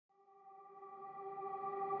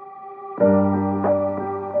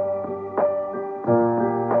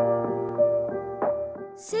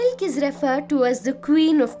is referred to as the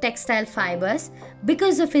queen of textile fibers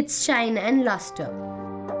because of its shine and luster.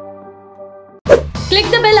 Click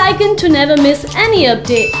the bell icon to never miss any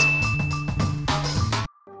update.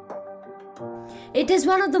 It is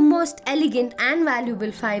one of the most elegant and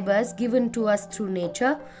valuable fibers given to us through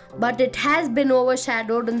nature, but it has been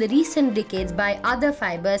overshadowed in the recent decades by other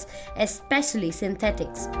fibers, especially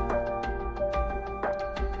synthetics.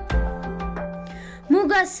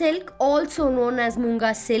 Muga silk, also known as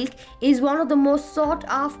Moonga silk, is one of the most sought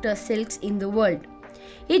after silks in the world.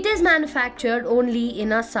 It is manufactured only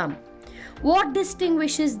in Assam. What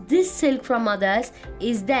distinguishes this silk from others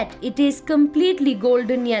is that it is completely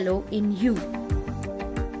golden yellow in hue.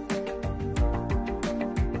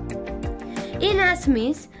 In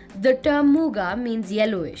Assamese, the term Muga means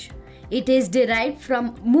yellowish. It is derived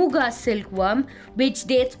from Muga silkworm, which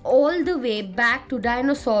dates all the way back to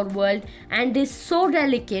dinosaur world and is so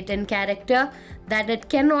delicate in character that it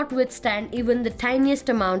cannot withstand even the tiniest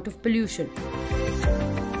amount of pollution.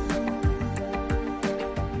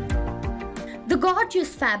 The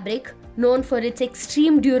gorgeous fabric, known for its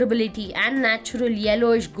extreme durability and natural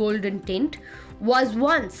yellowish golden tint, was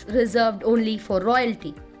once reserved only for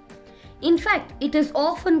royalty. In fact, it is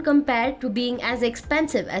often compared to being as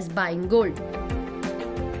expensive as buying gold.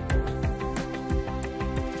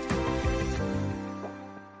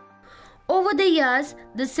 Over the years,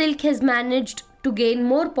 the silk has managed to gain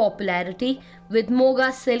more popularity, with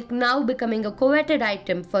Moga silk now becoming a coveted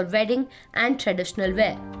item for wedding and traditional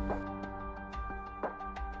wear.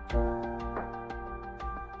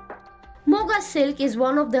 Moga silk is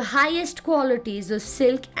one of the highest qualities of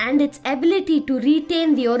silk, and its ability to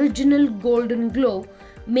retain the original golden glow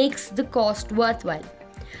makes the cost worthwhile.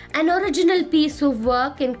 An original piece of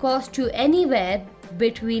work can cost you anywhere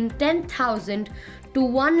between 10,000 to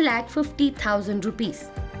 1,50,000 rupees.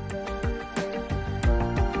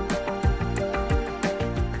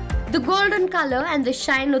 The golden color and the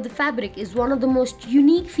shine of the fabric is one of the most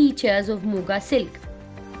unique features of Muga silk.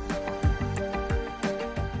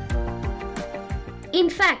 In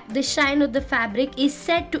fact, the shine of the fabric is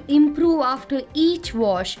said to improve after each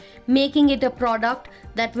wash, making it a product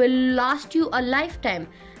that will last you a lifetime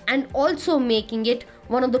and also making it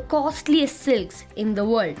one of the costliest silks in the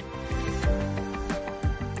world.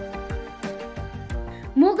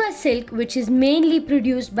 Muga silk, which is mainly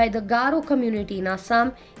produced by the Garo community in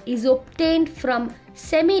Assam, is obtained from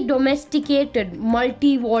semi-domesticated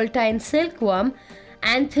multi-voltine silkworm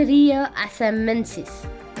𝗱𝗲𝗄𝘀 Assamensis.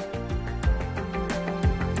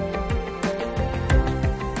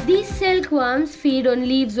 These silkworms feed on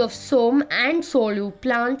leaves of som and solu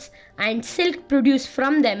plants, and silk produced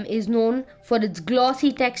from them is known for its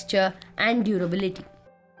glossy texture and durability.